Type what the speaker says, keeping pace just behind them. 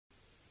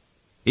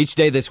Each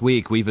day this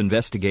week, we've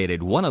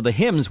investigated one of the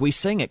hymns we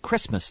sing at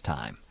Christmas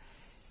time.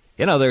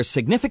 You know, there's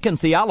significant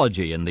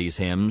theology in these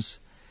hymns,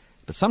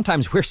 but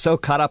sometimes we're so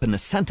caught up in the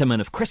sentiment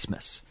of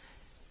Christmas,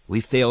 we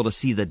fail to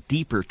see the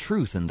deeper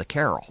truth in the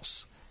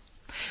carols.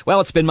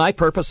 Well, it's been my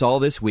purpose all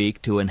this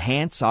week to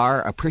enhance our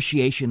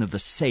appreciation of the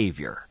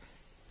Savior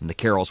in the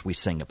carols we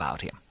sing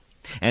about Him.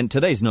 And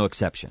today's no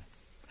exception.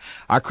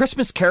 Our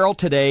Christmas carol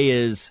today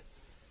is,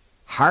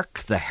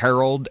 "Hark the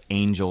Herald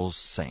Angels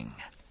Sing."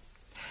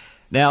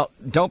 Now,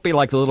 don't be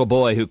like the little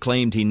boy who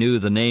claimed he knew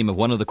the name of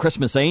one of the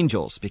Christmas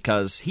angels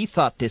because he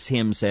thought this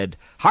hymn said,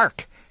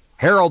 "Hark,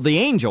 Herald the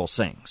Angel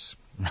Sings."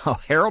 Now,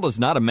 Herald is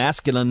not a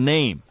masculine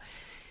name.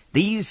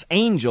 These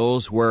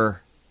angels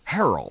were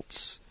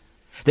heralds.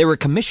 They were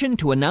commissioned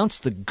to announce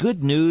the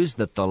good news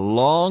that the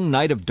long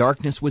night of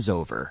darkness was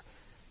over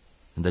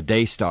and the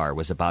day star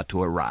was about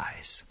to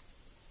arise.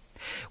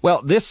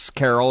 Well, this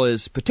carol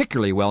is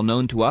particularly well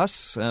known to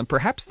us.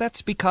 Perhaps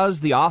that's because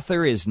the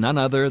author is none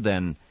other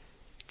than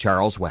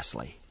Charles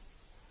Wesley.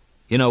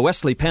 You know,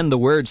 Wesley penned the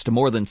words to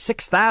more than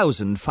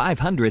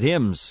 6,500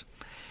 hymns.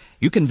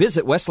 You can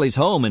visit Wesley's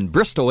home in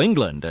Bristol,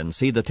 England, and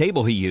see the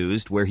table he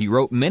used where he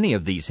wrote many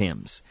of these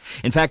hymns.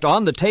 In fact,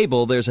 on the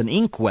table there's an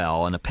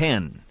inkwell and a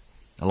pen,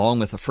 along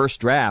with the first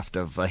draft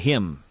of a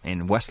hymn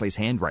in Wesley's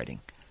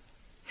handwriting.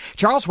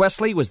 Charles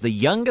Wesley was the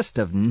youngest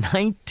of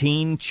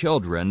 19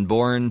 children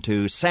born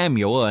to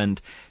Samuel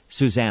and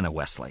Susanna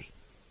Wesley.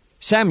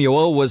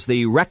 Samuel was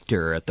the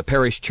rector at the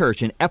parish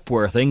church in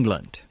Epworth,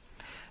 England.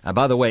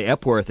 By the way,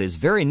 Epworth is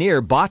very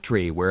near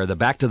Bawtry, where the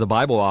Back to the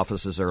Bible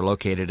offices are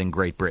located in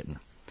Great Britain.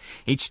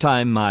 Each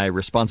time my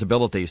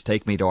responsibilities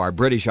take me to our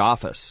British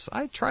office,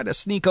 I try to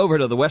sneak over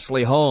to the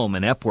Wesley home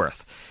in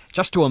Epworth,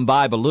 just to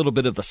imbibe a little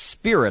bit of the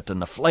spirit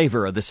and the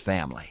flavor of this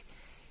family.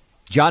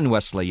 John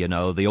Wesley, you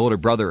know, the older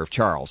brother of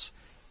Charles,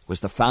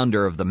 was the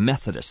founder of the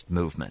Methodist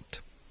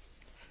movement.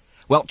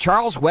 Well,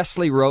 Charles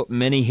Wesley wrote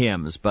many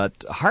hymns,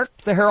 but "Hark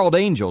the Herald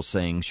Angels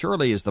Sing"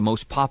 surely is the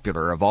most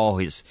popular of all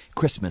his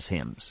Christmas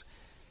hymns.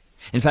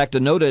 In fact, a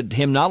noted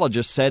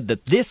hymnologist said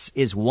that this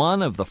is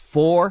one of the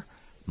 4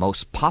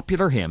 most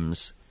popular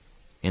hymns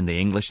in the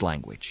English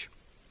language.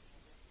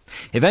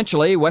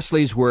 Eventually,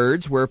 Wesley's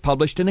words were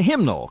published in a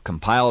hymnal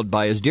compiled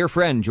by his dear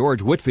friend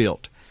George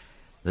Whitefield.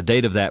 The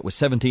date of that was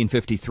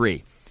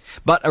 1753.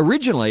 But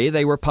originally,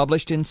 they were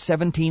published in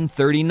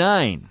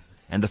 1739.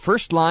 And the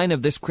first line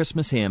of this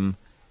Christmas hymn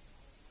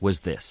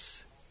was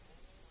this: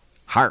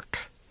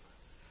 "Hark,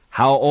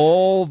 how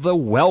all the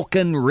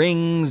welkin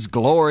rings,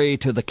 glory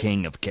to the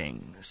King of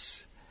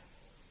Kings."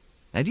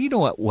 Now, do you know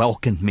what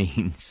welkin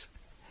means?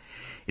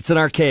 It's an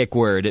archaic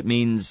word. It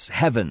means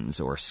heavens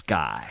or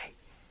sky.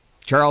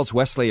 Charles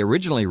Wesley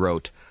originally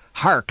wrote,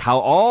 "Hark, how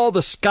all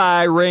the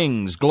sky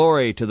rings,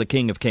 glory to the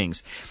King of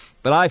Kings."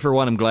 But I, for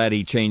one, am glad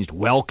he changed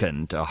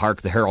welkin to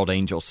 "Hark the Herald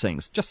Angels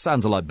Sings." Just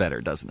sounds a lot better,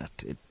 doesn't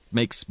it? It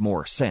makes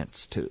more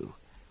sense, too.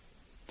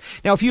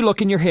 Now, if you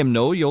look in your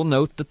hymnal, you'll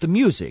note that the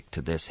music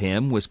to this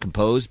hymn was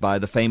composed by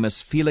the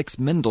famous Felix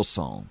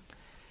Mendelssohn.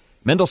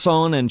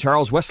 Mendelssohn and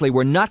Charles Wesley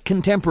were not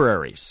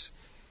contemporaries.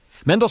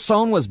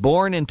 Mendelssohn was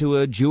born into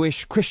a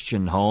Jewish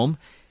Christian home,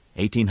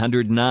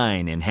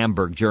 1809, in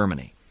Hamburg,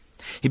 Germany.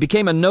 He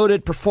became a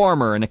noted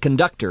performer and a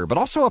conductor, but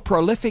also a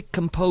prolific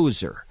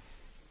composer.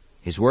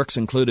 His works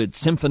included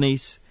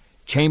symphonies,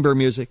 chamber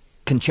music,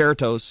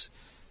 concertos,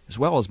 as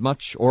well as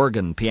much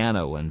organ,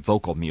 piano, and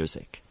vocal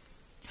music.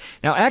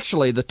 Now,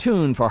 actually, the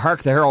tune for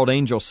 "Hark the Herald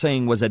Angels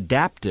Sing" was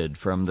adapted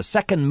from the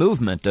second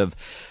movement of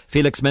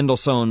Felix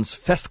Mendelssohn's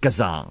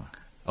Festgesang,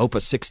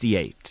 Opus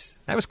 68.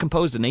 That was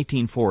composed in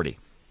 1840.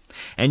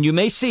 And you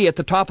may see at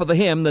the top of the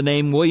hymn the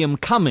name William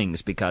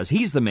Cummings, because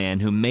he's the man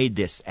who made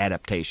this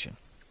adaptation.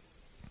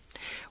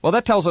 Well,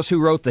 that tells us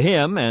who wrote the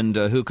hymn and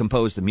who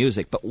composed the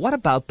music, but what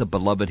about the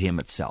beloved hymn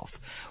itself?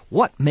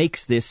 What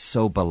makes this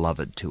so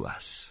beloved to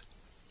us?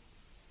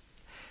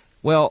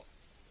 Well,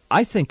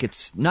 I think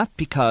it's not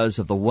because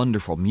of the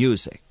wonderful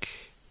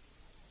music,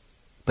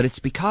 but it's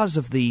because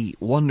of the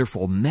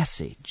wonderful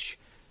message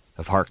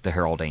of "Hark the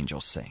Herald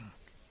Angels Sing."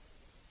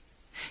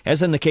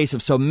 As in the case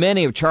of so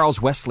many of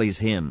Charles Wesley's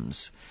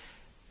hymns,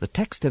 the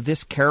text of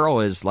this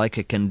carol is like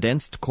a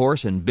condensed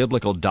course in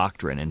biblical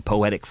doctrine in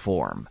poetic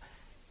form.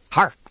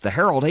 Hark, the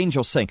herald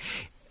angels sing.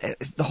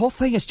 The whole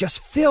thing is just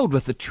filled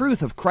with the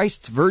truth of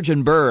Christ's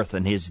virgin birth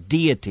and his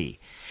deity,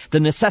 the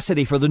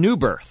necessity for the new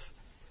birth.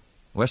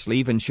 Wesley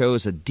even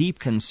shows a deep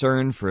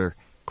concern for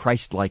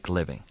Christ-like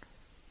living.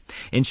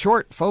 In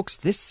short, folks,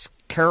 this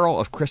carol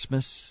of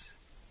Christmas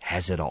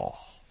has it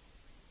all.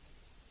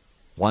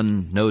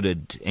 One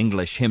noted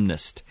English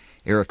hymnist,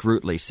 Eric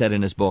Rutley, said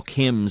in his book,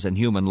 Hymns and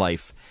Human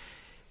Life,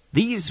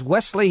 "These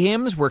Wesley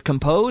hymns were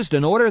composed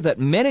in order that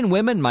men and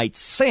women might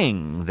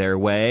sing their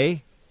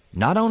way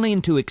not only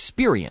into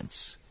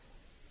experience,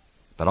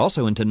 but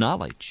also into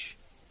knowledge,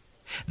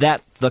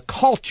 that the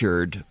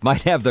cultured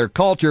might have their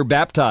culture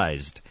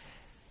baptized,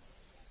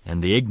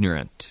 and the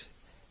ignorant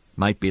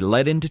might be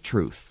led into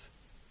truth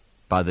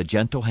by the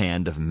gentle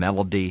hand of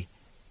melody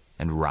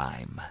and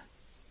rhyme."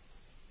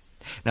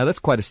 Now, that's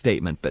quite a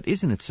statement, but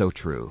isn't it so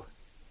true?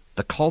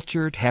 The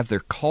cultured have their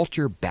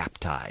culture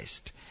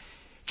baptized.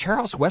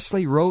 Charles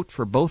Wesley wrote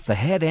for both the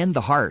head and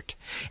the heart,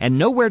 and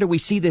nowhere do we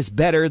see this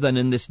better than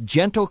in this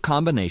gentle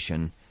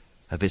combination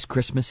of his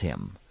Christmas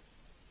hymn,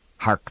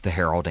 Hark the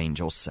Herald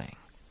Angels Sing.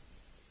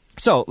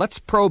 So, let's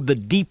probe the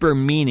deeper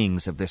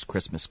meanings of this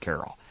Christmas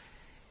carol.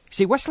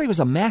 See, Wesley was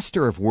a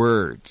master of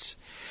words.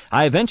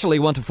 I eventually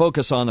want to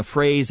focus on a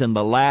phrase in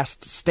the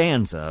last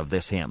stanza of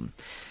this hymn,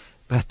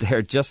 but there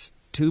are just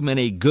too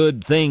many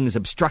good things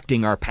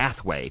obstructing our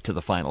pathway to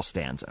the final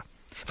stanza.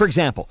 For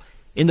example,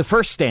 in the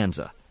first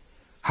stanza,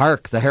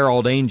 Hark the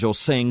herald angels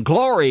sing,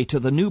 Glory to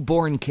the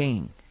newborn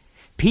King,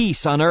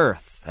 peace on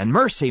earth and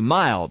mercy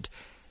mild,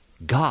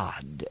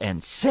 God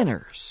and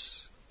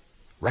sinners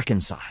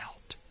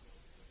reconciled.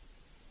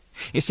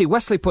 You see,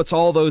 Wesley puts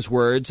all those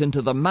words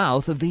into the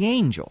mouth of the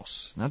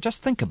angels. Now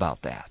just think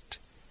about that.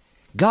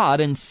 God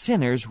and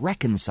sinners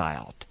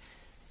reconciled.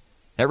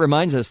 That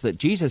reminds us that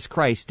Jesus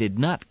Christ did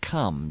not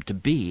come to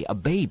be a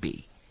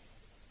baby.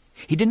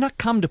 He did not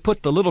come to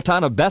put the little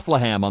town of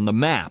Bethlehem on the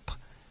map.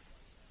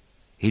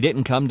 He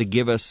didn't come to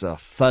give us a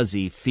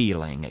fuzzy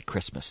feeling at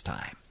Christmas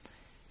time.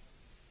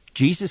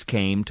 Jesus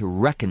came to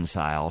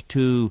reconcile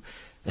two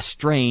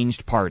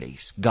estranged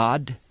parties,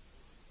 God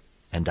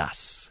and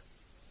us.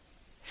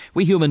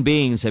 We human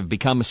beings have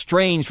become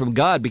estranged from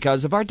God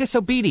because of our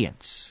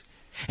disobedience.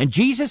 And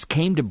Jesus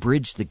came to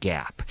bridge the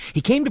gap.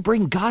 He came to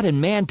bring God and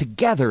man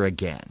together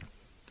again,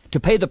 to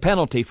pay the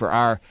penalty for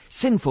our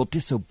sinful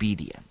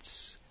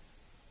disobedience.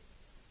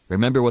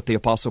 Remember what the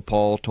Apostle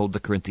Paul told the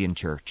Corinthian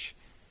church.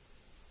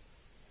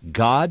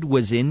 God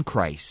was in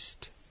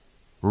Christ,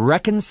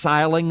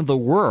 reconciling the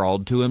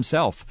world to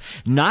himself,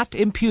 not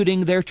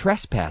imputing their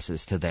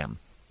trespasses to them.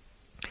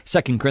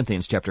 2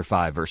 Corinthians chapter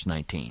 5, verse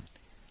 19.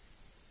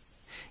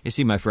 You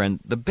see, my friend,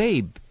 the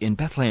babe in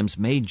Bethlehem's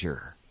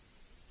manger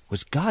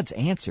was God's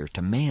answer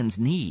to man's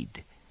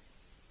need.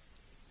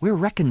 We're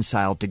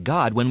reconciled to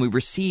God when we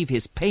receive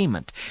his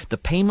payment, the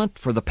payment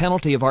for the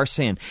penalty of our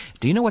sin.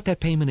 Do you know what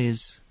that payment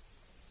is?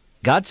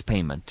 God's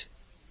payment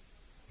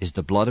is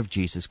the blood of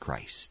Jesus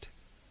Christ.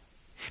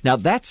 Now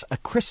that's a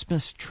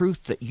Christmas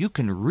truth that you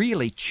can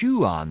really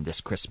chew on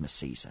this Christmas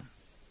season.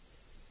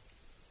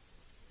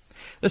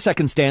 The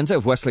second stanza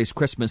of Wesley's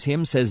Christmas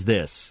hymn says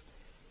this,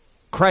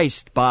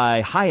 Christ by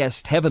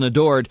highest heaven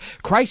adored,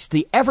 Christ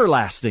the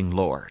everlasting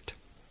Lord.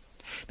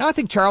 Now I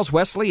think Charles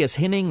Wesley is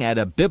hinting at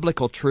a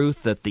biblical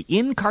truth that the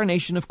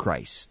incarnation of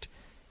Christ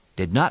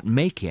did not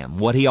make him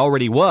what he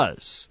already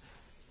was,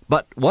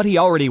 but what he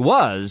already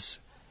was,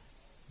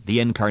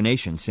 the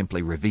incarnation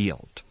simply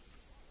revealed.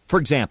 For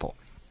example,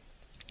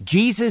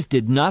 Jesus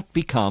did not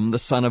become the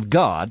Son of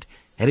God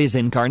at his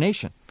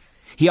incarnation.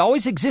 He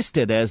always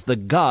existed as the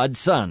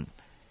God-Son.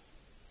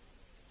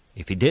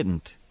 If he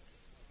didn't,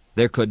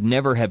 there could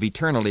never have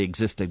eternally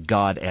existed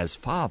God as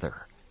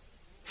Father.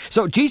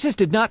 So Jesus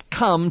did not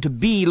come to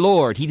be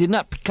Lord. He did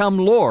not become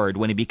Lord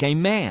when he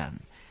became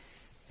man.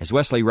 As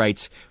Wesley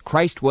writes,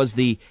 Christ was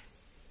the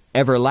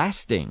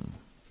everlasting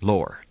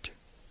Lord.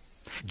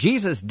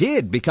 Jesus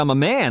did become a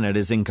man at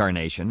his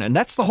incarnation, and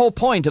that's the whole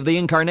point of the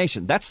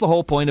incarnation. That's the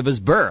whole point of his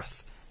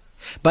birth.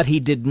 But he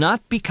did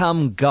not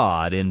become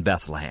God in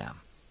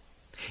Bethlehem.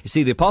 You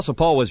see, the Apostle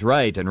Paul was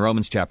right in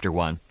Romans chapter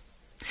 1.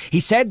 He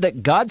said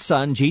that God's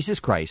Son, Jesus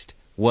Christ,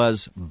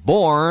 was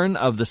born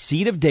of the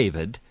seed of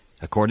David,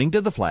 according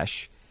to the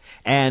flesh,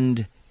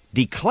 and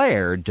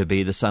declared to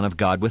be the Son of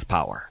God with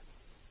power.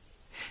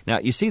 Now,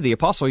 you see, the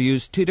apostle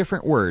used two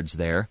different words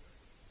there.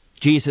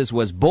 Jesus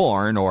was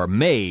born or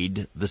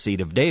made the seed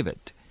of David.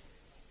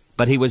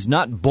 But he was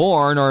not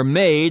born or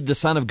made the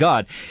Son of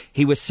God.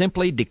 He was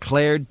simply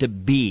declared to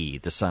be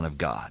the Son of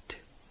God.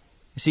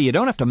 You see, you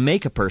don't have to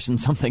make a person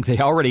something they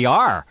already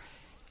are.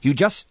 You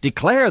just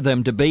declare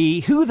them to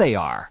be who they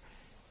are.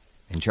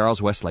 And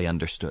Charles Wesley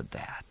understood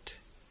that.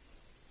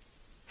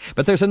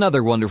 But there's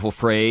another wonderful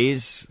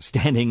phrase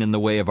standing in the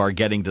way of our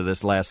getting to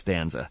this last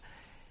stanza.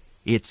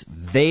 It's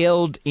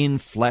veiled in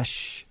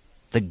flesh,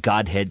 the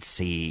Godhead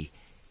see.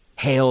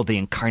 Hail the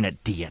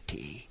incarnate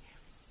deity.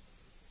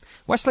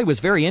 Wesley was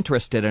very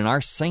interested in our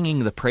singing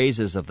the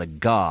praises of the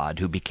God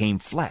who became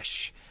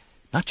flesh,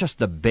 not just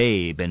the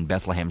babe in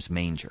Bethlehem's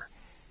manger.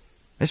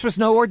 This was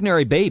no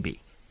ordinary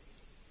baby.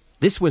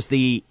 This was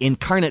the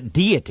incarnate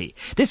deity.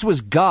 This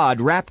was God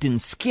wrapped in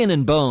skin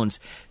and bones.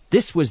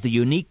 This was the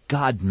unique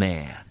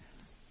God-man,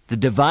 the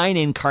divine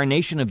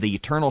incarnation of the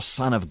eternal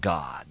Son of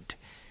God.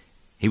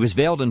 He was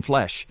veiled in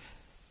flesh,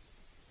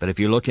 but if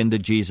you look into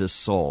Jesus'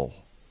 soul,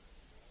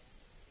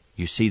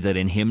 you see that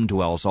in him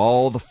dwells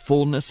all the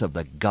fullness of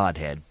the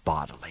Godhead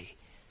bodily.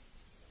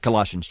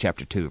 Colossians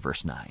chapter 2,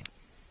 verse 9.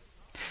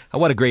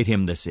 What a great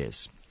hymn this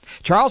is.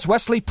 Charles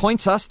Wesley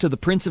points us to the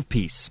Prince of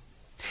Peace.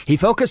 He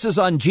focuses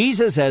on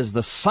Jesus as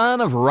the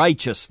Son of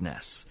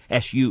Righteousness,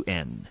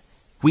 S-U-N.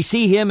 We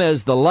see him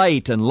as the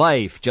light and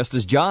life, just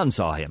as John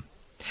saw him.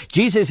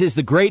 Jesus is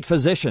the great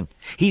physician.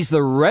 He's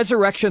the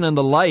resurrection and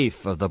the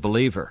life of the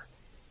believer.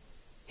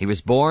 He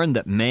was born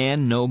that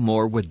man no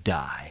more would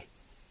die.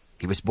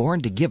 He was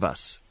born to give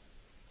us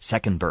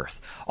second birth.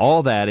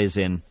 All that is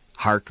in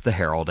Hark the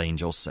Herald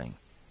Angels Sing.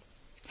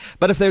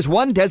 But if there's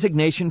one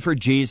designation for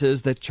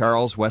Jesus that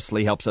Charles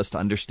Wesley helps us to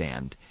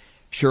understand,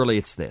 surely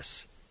it's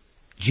this: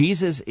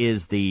 Jesus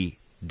is the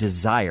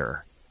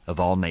desire of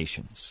all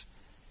nations.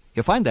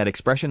 You'll find that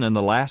expression in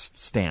the last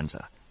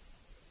stanza.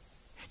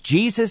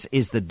 Jesus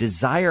is the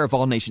desire of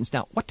all nations.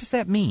 Now, what does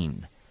that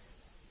mean?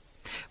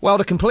 Well,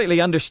 to completely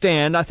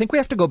understand, I think we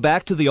have to go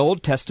back to the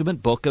Old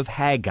Testament book of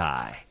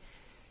Haggai.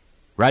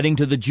 Writing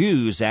to the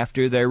Jews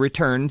after their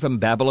return from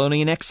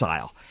Babylonian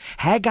exile,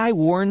 Haggai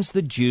warns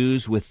the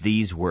Jews with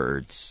these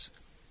words: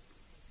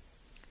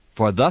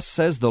 "For thus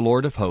says the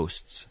Lord of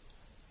hosts,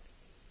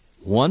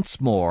 once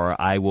more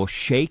I will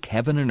shake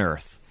heaven and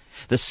earth,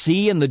 the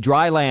sea and the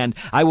dry land.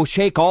 I will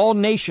shake all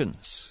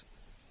nations,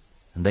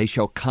 and they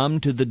shall come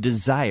to the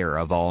desire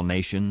of all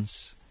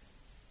nations,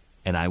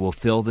 and I will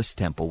fill this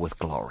temple with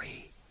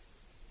glory."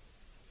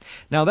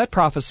 Now that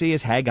prophecy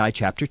is Haggai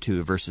chapter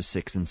 2, verses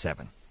 6 and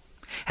 7.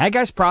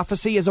 Haggai's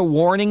prophecy is a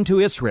warning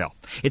to Israel.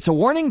 It's a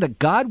warning that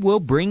God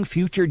will bring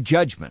future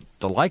judgment,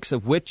 the likes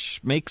of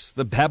which makes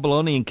the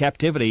Babylonian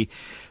captivity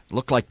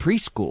look like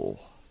preschool.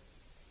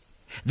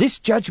 This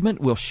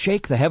judgment will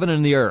shake the heaven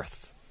and the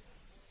earth.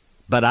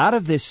 But out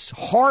of this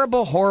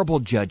horrible, horrible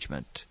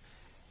judgment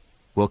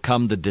will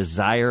come the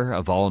desire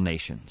of all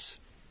nations.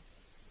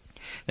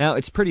 Now,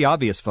 it's pretty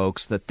obvious,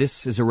 folks, that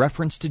this is a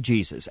reference to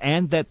Jesus,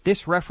 and that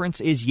this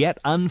reference is yet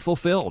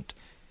unfulfilled.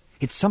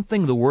 It's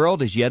something the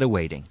world is yet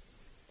awaiting.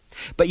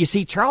 But you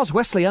see, Charles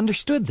Wesley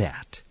understood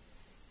that.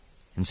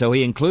 And so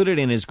he included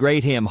in his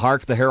great hymn,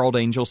 "Hark the Herald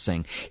Angels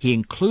Sing," he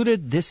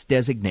included this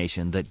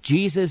designation that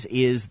Jesus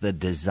is the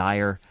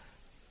desire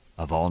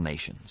of all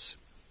nations.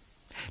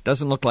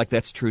 Doesn't look like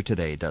that's true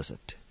today, does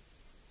it?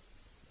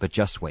 But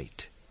just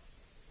wait.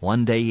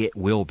 One day it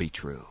will be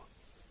true.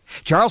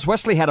 Charles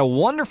Wesley had a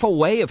wonderful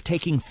way of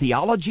taking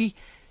theology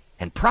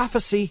and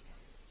prophecy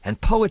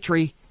and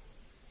poetry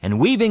and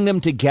weaving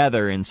them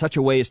together in such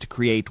a way as to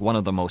create one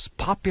of the most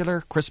popular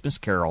Christmas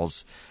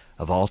carols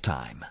of all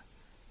time.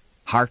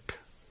 Hark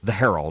the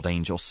Herald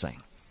Angels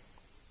Sing.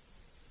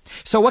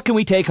 So what can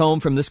we take home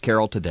from this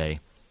carol today?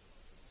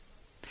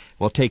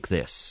 Well, take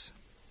this.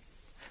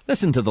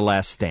 Listen to the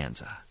last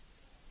stanza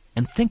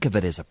and think of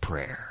it as a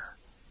prayer.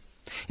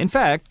 In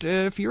fact,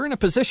 if you're in a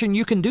position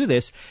you can do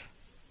this,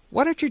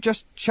 why don't you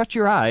just shut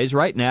your eyes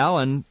right now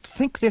and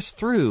think this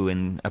through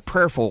in a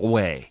prayerful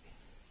way?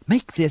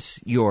 Make this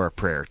your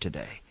prayer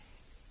today.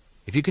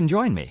 If you can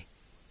join me,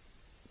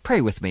 pray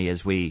with me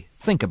as we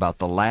think about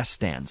the last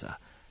stanza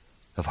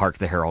of Hark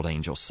the Herald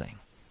Angels Sing.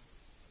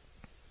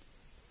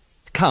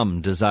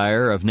 Come,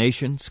 desire of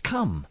nations,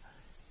 come.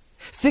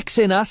 Fix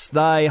in us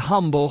thy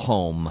humble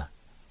home.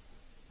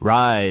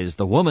 Rise,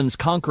 the woman's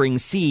conquering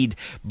seed.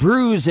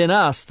 Bruise in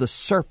us the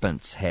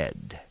serpent's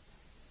head.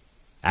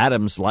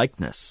 Adam's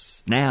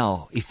likeness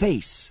now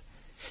efface.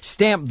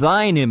 Stamp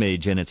thine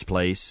image in its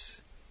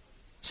place.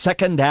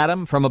 Second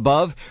Adam from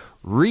above,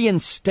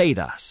 reinstate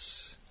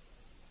us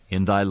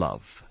in thy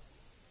love.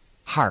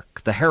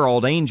 Hark, the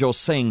herald angels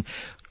sing,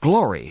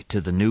 glory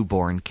to the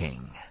newborn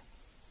King.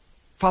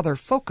 Father,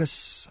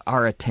 focus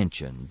our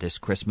attention this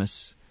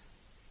Christmas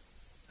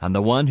on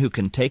the one who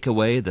can take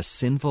away the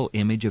sinful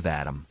image of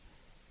Adam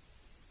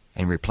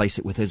and replace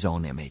it with his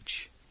own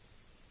image.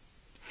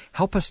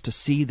 Help us to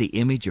see the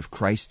image of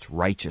Christ's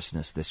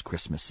righteousness this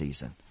Christmas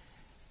season.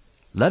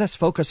 Let us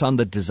focus on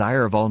the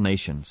desire of all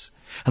nations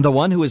and the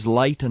one who is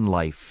light and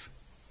life.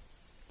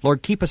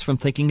 Lord, keep us from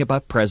thinking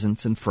about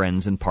presents and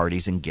friends and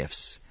parties and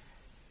gifts.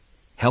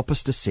 Help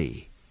us to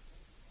see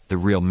the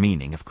real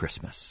meaning of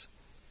Christmas.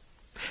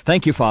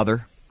 Thank you,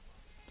 Father.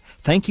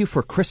 Thank you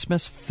for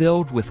Christmas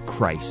filled with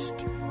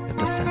Christ at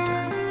the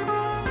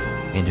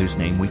center, in whose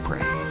name we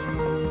pray.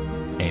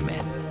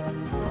 Amen.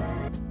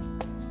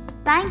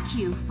 Thank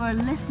you for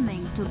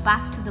listening to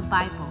Back to the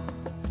Bible.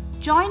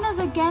 Join us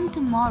again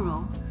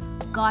tomorrow.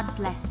 God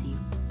bless you.